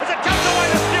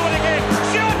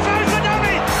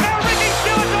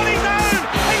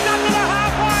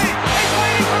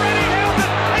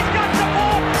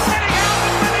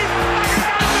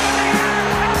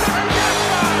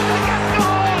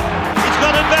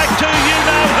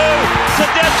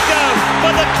Tedesco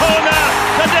for the corner.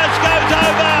 Tedesco's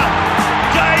over.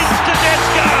 James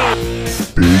Tedesco.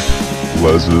 Big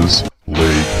Les's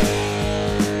League.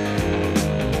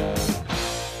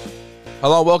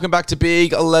 Hello, welcome back to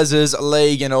Big Les's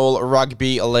League and all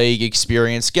rugby league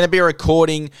experience. Going to be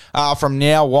recording from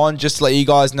now on, just to let you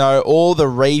guys know, all the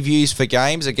reviews for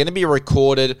games are going to be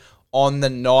recorded on the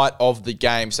night of the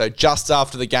game. So just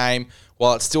after the game,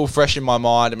 while it's still fresh in my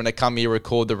mind, I'm going to come here,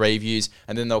 record the reviews,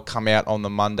 and then they'll come out on the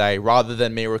Monday. Rather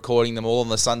than me recording them all on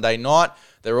the Sunday night,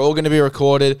 they're all going to be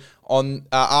recorded on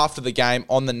after the game,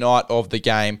 on the night of the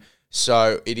game.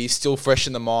 So it is still fresh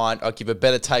in the mind. I'll give a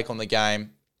better take on the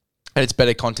game. And it's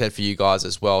better content for you guys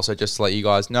as well. So just to let you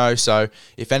guys know. So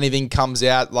if anything comes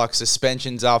out, like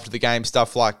suspensions after the game,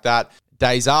 stuff like that,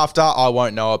 days after, I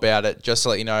won't know about it. Just to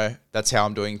let you know, that's how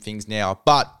I'm doing things now.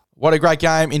 But what a great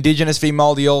game. Indigenous v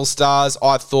Māori All-Stars.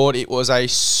 I thought it was a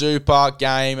super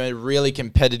game, a really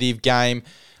competitive game.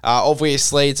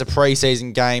 Obviously, it's a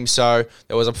preseason game, so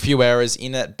there was a few errors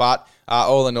in it. But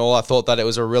all in all, I thought that it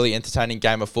was a really entertaining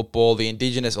game of football. The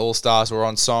Indigenous All-Stars were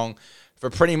on song for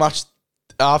pretty much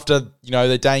after,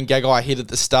 the Dane Gagai hit at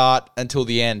the start until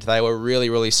the end. They were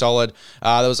really, really solid.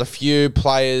 There was a few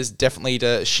players definitely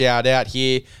to shout out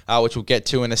here, which we'll get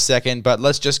to in a second, but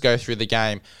let's just go through the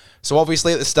game. So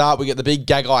obviously at the start, we get the big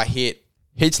Gagai hit.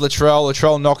 Hits Latrell.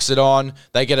 Latrell knocks it on.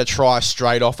 They get a try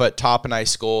straight off it. Tarpanay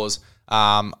scores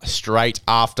straight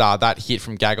after that hit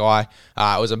from Gagai.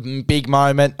 It was a big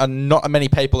moment, and not many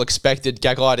people expected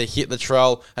Gagai to hit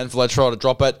Latrell and for Latrell to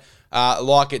drop it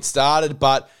like it started,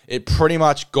 but it pretty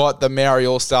much got the Māori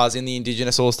All-Stars in the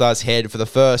Indigenous All-Stars head for the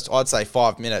first, I'd say,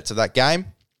 5 minutes of that game.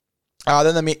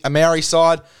 Then the Māori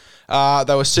side,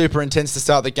 they were super intense to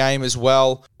start the game as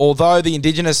well. Although the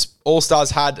Indigenous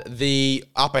All-Stars had the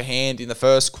upper hand in the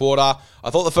first quarter, I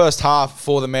thought the first half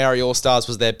for the Māori All-Stars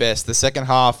was their best. The second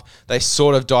half, they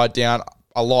sort of died down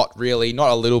a lot, really. Not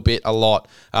a little bit, a lot.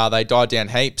 They died down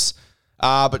heaps.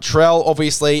 But Trell,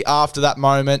 obviously, after that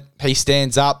moment, he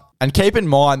stands up. And keep in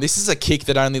mind, this is a kick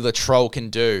that only Latrell can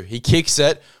do. He kicks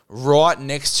it right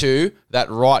next to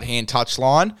that right-hand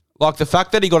touchline. Like, the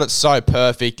fact that he got it so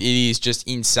perfect, it is just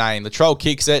insane. Latrell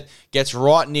kicks it, gets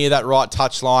right near that right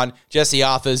touchline. Jesse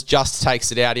Arthurs just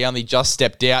takes it out. He only just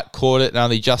stepped out, caught it, and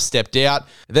only just stepped out.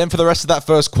 Then for the rest of that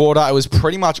first quarter, it was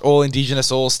pretty much all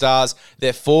Indigenous All-Stars.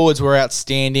 Their forwards were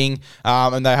outstanding,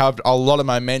 and they have a lot of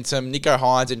momentum. Nicho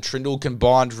Hynes and Trindall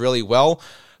combined really well.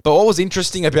 But what was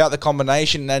interesting about the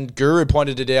combination, and Guru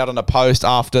pointed it out on a post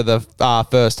after the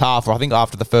first half, or I think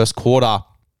after the first quarter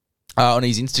on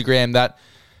his Instagram, that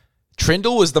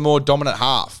Trindall was the more dominant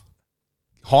half.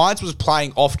 Hynes was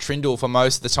playing off Trindall for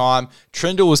most of the time.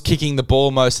 Trindall was kicking the ball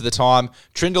most of the time.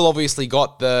 Trindall obviously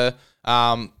got the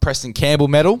Preston Campbell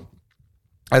medal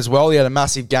as well. He had a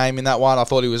massive game in that one. I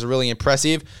thought he was really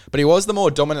impressive. But he was the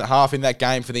more dominant half in that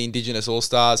game for the Indigenous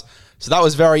All-Stars. So that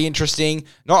was very interesting,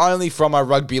 not only from a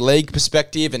rugby league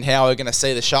perspective and how we're going to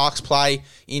see the Sharks play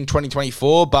in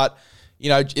 2024, but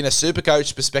in a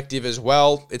Supercoach perspective as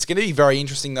well. It's going to be very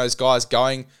interesting, those guys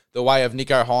going the way of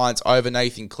Nicho Hynes over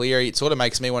Nathan Cleary. It sort of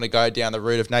makes me want to go down the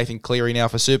route of Nathan Cleary now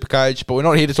for Supercoach, but we're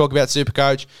not here to talk about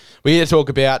Supercoach. We're here to talk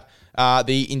about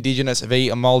the Indigenous v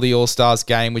Māori All-Stars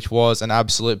game, which was an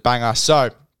absolute banger.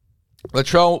 So,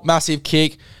 Latrell, massive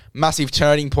kick, massive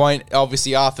turning point.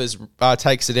 Obviously, Arthurs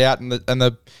takes it out, and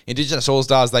the Indigenous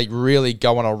All-Stars, they really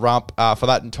go on a rump for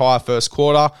that entire first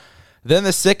quarter. Then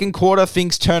the second quarter,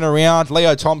 things turn around.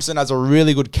 Leo Thompson has a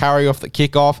really good carry off the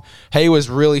kickoff. He was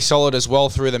really solid as well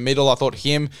through the middle. I thought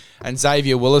him and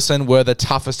Xavier Willison were the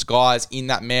toughest guys in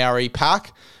that Māori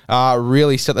pack.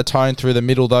 Really set the tone through the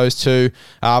middle, those two.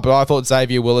 But I thought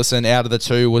Xavier Willison out of the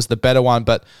two was the better one.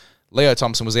 But Leo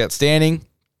Thompson was outstanding.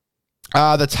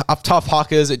 The tough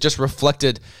huckers, it just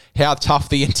reflected how tough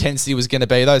the intensity was going to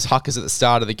be. Those huckers at the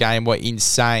start of the game were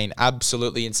insane,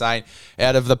 absolutely insane.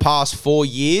 Out of the past 4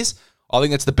 years, I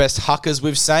think it's the best huckers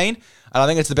we've seen, and I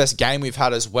think it's the best game we've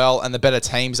had as well, and the better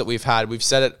teams that we've had. We've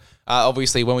said it,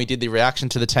 obviously, when we did the reaction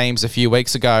to the teams a few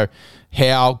weeks ago,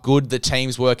 how good the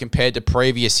teams were compared to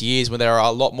previous years when there are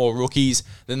a lot more rookies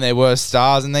than there were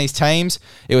stars in these teams.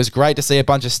 It was great to see a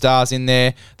bunch of stars in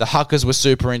there. The huckers were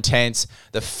super intense.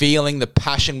 The feeling, the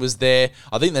passion was there.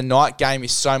 I think the night game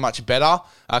is so much better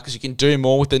because you can do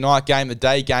more with the night game. The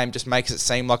day game just makes it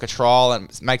seem like a trial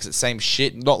and makes it seem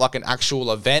shit, not like an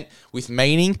actual event with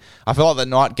meaning. I feel like the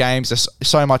night games are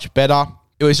so much better.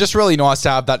 It was just really nice to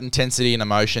have that intensity and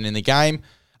emotion in the game.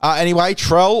 Anyway,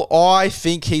 Trell, I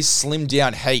think he's slimmed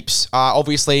down heaps.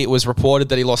 Obviously, it was reported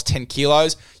that he lost 10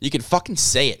 kilos. You can fucking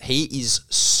see it. He is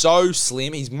so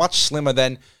slim. He's much slimmer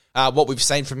than what we've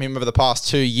seen from him over the past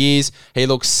 2 years. He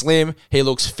looks slim, he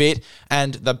looks fit,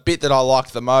 and the bit that I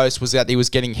liked the most was that he was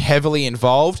getting heavily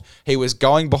involved. He was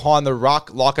going behind the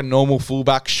ruck like a normal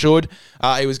fullback should.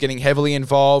 He was getting heavily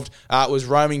involved, was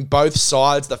roaming both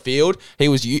sides of the field. He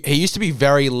used to be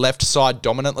very left side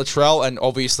dominant, Latrell, and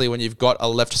obviously when you've got a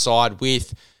left side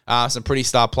with some pretty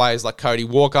star players like Cody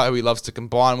Walker, who he loves to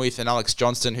combine with, and Alex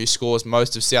Johnston, who scores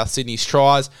most of South Sydney's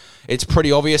tries. It's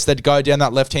pretty obvious they'd go down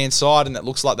that left-hand side, and it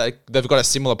looks like they've got a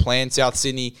similar plan, South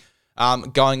Sydney,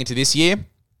 going into this year.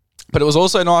 But it was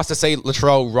also nice to see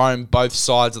Latrell roam both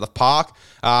sides of the park.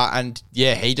 And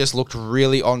yeah, he just looked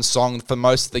really on song for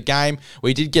most of the game.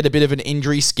 We did get a bit of an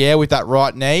injury scare with that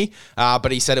right knee,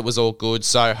 but he said it was all good.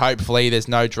 So hopefully there's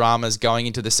no dramas going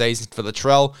into the season for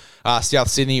Latrell. South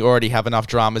Sydney already have enough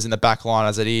dramas in the back line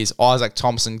as it is. Isaac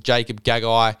Thompson, Jacob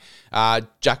Gagai,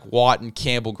 Jack White and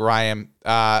Campbell Graham,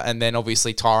 and then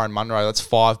obviously Tyrone Munro. That's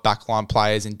 5 backline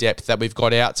players in depth that we've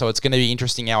got out. So it's going to be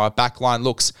interesting how our backline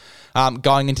looks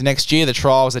going into next year. The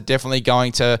trials are definitely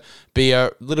going to be a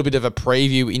little bit of a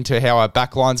preview into how our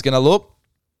backline's going to look.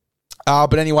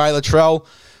 But anyway, Latrell,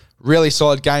 really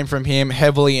solid game from him,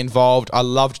 heavily involved. I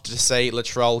loved to see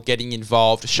Latrell getting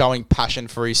involved, showing passion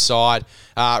for his side.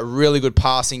 Really good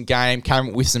passing game,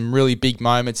 came with some really big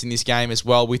moments in this game as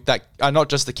well with that, not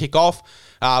just the kickoff,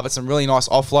 but some really nice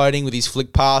offloading with his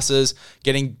flick passes,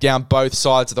 getting down both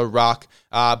sides of the ruck.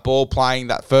 Ball playing,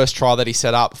 that first try that he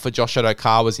set up for Josh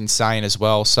Adokar was insane as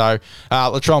well. So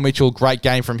Latrell Mitchell, great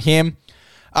game from him.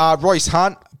 Royce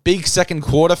Hunt, big second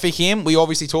quarter for him. We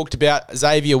obviously talked about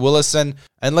Xavier Willison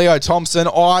and Leo Thompson.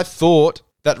 I thought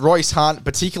that Royce Hunt,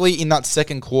 particularly in that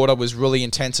second quarter, was really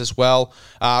intense as well.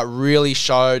 Really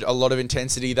showed a lot of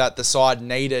intensity that the side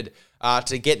needed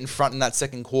to get in front in that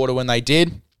second quarter when they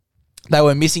did. They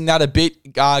were missing that a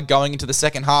bit going into the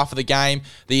second half of the game.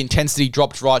 The intensity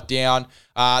dropped right down.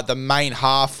 The main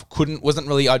half wasn't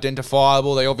really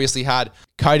identifiable. They obviously had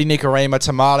Cody Nikorima,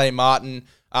 Tamale Martin,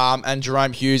 and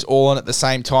Jerome Hughes all on at the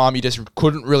same time. You just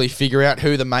couldn't really figure out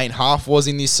who the main half was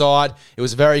in this side. It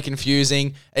was very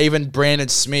confusing. Even Brandon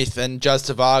Smith and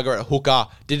Jaz Tavaga at hooker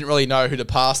didn't really know who to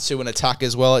pass to and attack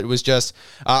as well. It was just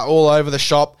all over the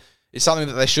shop. It's something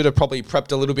that they should have probably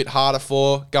prepped a little bit harder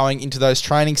for going into those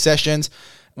training sessions.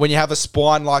 When you have a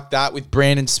spine like that with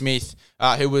Brandon Smith,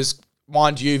 who was,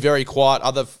 mind you, very quiet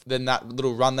other than that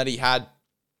little run that he had.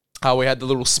 We had the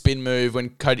little spin move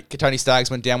when Tony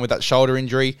Staggs went down with that shoulder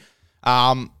injury.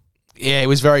 It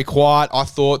was very quiet. I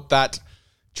thought that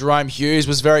Jerome Hughes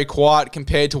was very quiet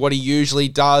compared to what he usually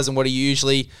does and what he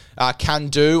usually can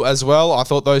do as well. I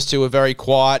thought those two were very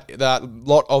quiet. A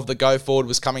lot of the go forward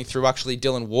was coming through actually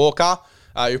Dylan Walker,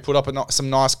 who put up some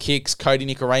nice kicks. Cody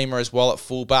Nikorima as well at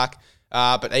fullback.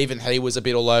 But even he was a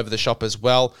bit all over the shop as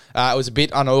well. It was a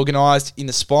bit unorganised in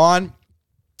the spine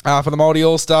for the Māori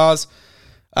All-Stars.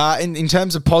 In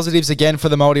terms of positives, again, for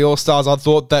the Māori All-Stars, I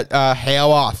thought that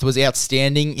Howarth was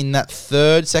outstanding in that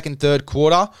second, third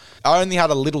quarter. I only had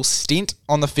a little stint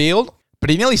on the field, but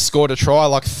he nearly scored a try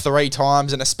like 3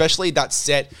 times, and especially that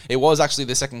set, it was actually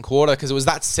the second quarter, because it was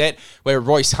that set where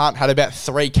Royce Hunt had about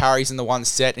 3 carries in the one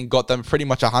set and got them pretty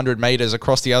much 100 metres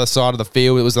across the other side of the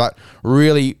field. It was that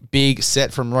really big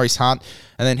set from Royce Hunt,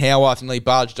 and then Howarth nearly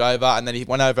barged over, and then he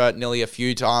went over nearly a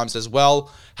few times as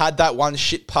well. Had that one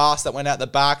shit pass that went out the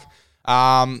back,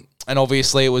 and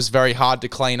obviously it was very hard to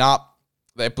clean up.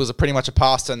 It was pretty much a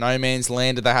pass to no man's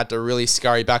land, and they had to really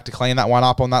scurry back to clean that one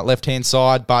up on that left-hand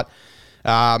side. But,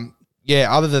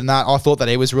 other than that, I thought that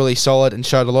he was really solid and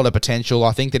showed a lot of potential.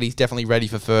 I think that he's definitely ready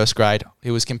for first grade.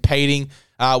 He was competing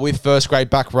with first grade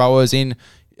back rowers in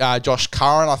Josh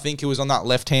Curran. I think he was on that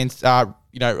left-hand, on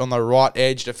the right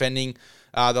edge defending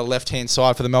the left-hand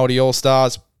side for the Māori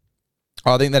All-Stars.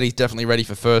 I think that he's definitely ready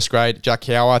for first grade. Jack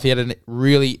Howarth, he had a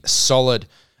really solid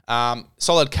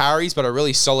carries, but a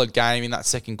really solid game in that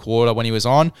second quarter when he was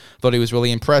on. Thought he was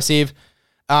really impressive.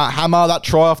 Hammer, that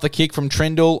try off the kick from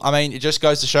Trindall. I mean, it just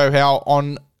goes to show how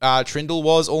on Trindall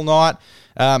was all night.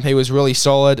 He was really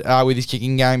solid with his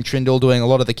kicking game. Trindall doing a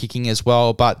lot of the kicking as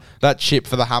well, but that chip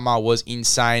for the Hammer was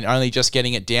insane. Only just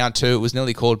getting it down to, it was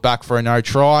nearly called back for a no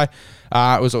try.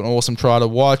 It was an awesome try to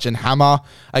watch. And Hammer,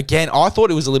 again, I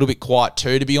thought it was a little bit quiet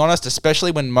too, to be honest,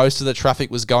 especially when most of the traffic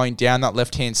was going down that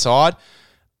left-hand side.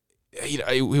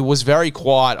 It was very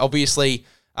quiet. Obviously,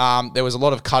 there was a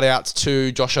lot of cutouts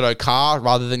to Josh Adokar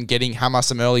rather than getting Hammer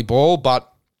some early ball, but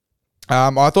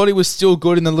I thought he was still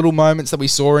good in the little moments that we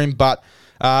saw him, but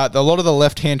a lot of the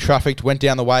left-hand traffic went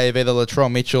down the way of either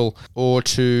Latrell Mitchell or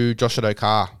to Josh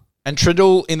Adokar. And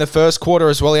Trindall in the first quarter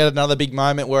as well, he had another big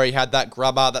moment where he had that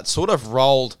grubber that sort of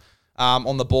rolled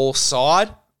on the ball side.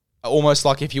 almost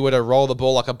like if you were to roll the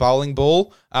ball like a bowling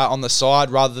ball on the side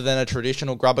rather than a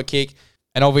traditional grubber kick.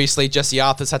 And obviously, Jesse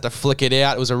Arthurs had to flick it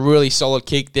out. It was a really solid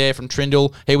kick there from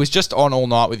Trindall. He was just on all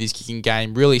night with his kicking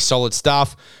game. Really solid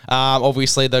stuff.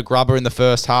 Obviously, the grubber in the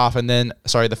first half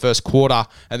the first quarter,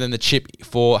 and then the chip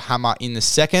for Hammer in the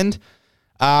second.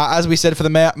 As we said, for the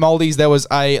Māoris, there was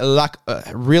a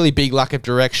really big lack of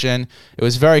direction. It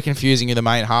was very confusing who the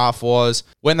main half was.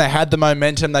 When they had the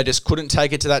momentum, they just couldn't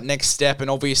take it to that next step,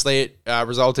 and obviously it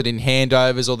resulted in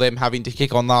handovers or them having to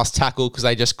kick on last tackle because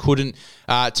they just couldn't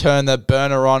turn the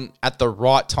burner on at the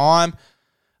right time.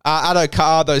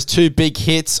 Addo-Carr, those two big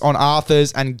hits on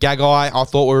Arthurs and Gagai, I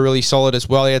thought were really solid as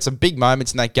well. He had some big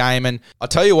moments in that game, and I'll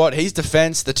tell you what, his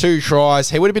defense, the two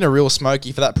tries, he would have been a real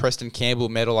smoky for that Preston Campbell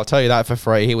medal. I'll tell you that for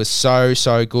free. He was so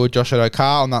good, Josh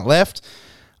Addo-Carr on that left.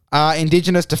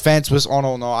 Indigenous defense was on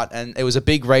all night, and it was a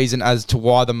big reason as to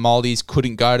why the Māoris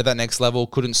couldn't go to that next level,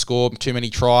 couldn't score too many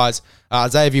tries.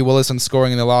 Xavier Willison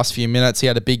scoring in the last few minutes. He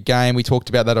had a big game. We talked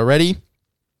about that already.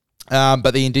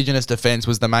 But the Indigenous defence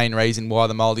was the main reason why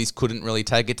the Māoris couldn't really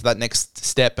take it to that next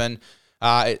step. And,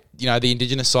 the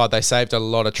Indigenous side, they saved a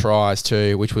lot of tries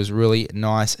too, which was really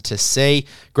nice to see.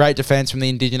 Great defence from the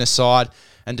Indigenous side,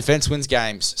 and defence wins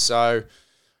games. So,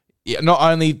 not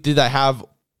only did they have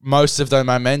most of the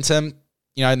momentum,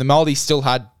 the Māoris still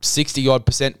had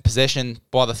 60-odd% possession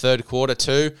by the third quarter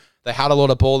too. They had a lot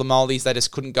of ball, the Māoris. They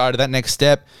just couldn't go to that next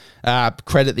step.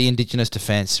 Credit the Indigenous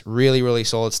defence. Really, really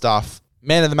solid stuff.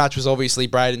 Man of the match was obviously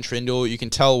Braden Trindall. You can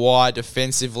tell why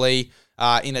defensively,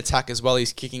 in attack as well,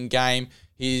 his kicking game,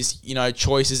 his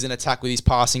choices in attack with his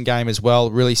passing game as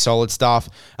well. Really solid stuff.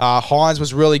 Hines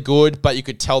was really good, but you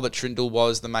could tell that Trindall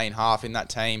was the main half in that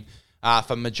team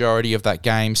for majority of that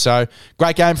game. So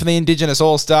great game for the Indigenous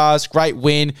All-Stars. Great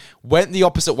win. Went the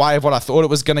opposite way of what I thought it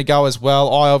was going to go as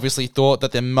well. I obviously thought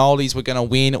that the Māoris were going to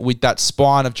win with that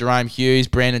spine of Jerome Hughes,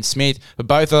 Brandon Smith, but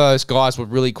both of those guys were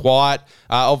really quiet.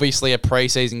 Obviously a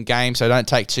preseason game, so don't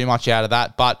take too much out of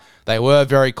that, but they were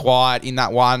very quiet in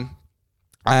that one.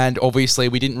 And obviously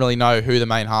we didn't really know who the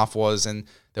main half was, and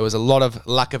there was a lot of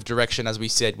lack of direction, as we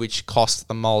said, which cost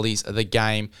the Māoris the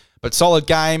game. But solid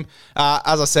game.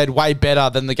 As I said, way better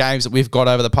than the games that we've got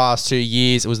over the past 2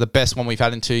 years. It was the best one we've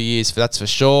had in 2 years, that's for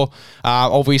sure.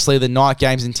 Obviously, the night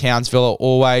games in Townsville are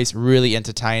always really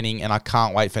entertaining, and I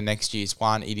can't wait for next year's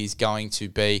one. It is going to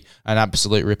be an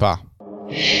absolute ripper.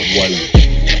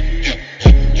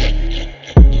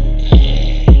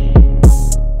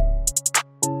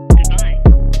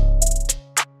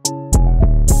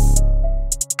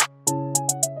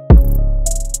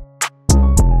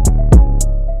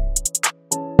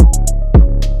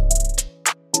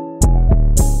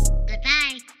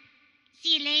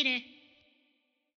 See you later.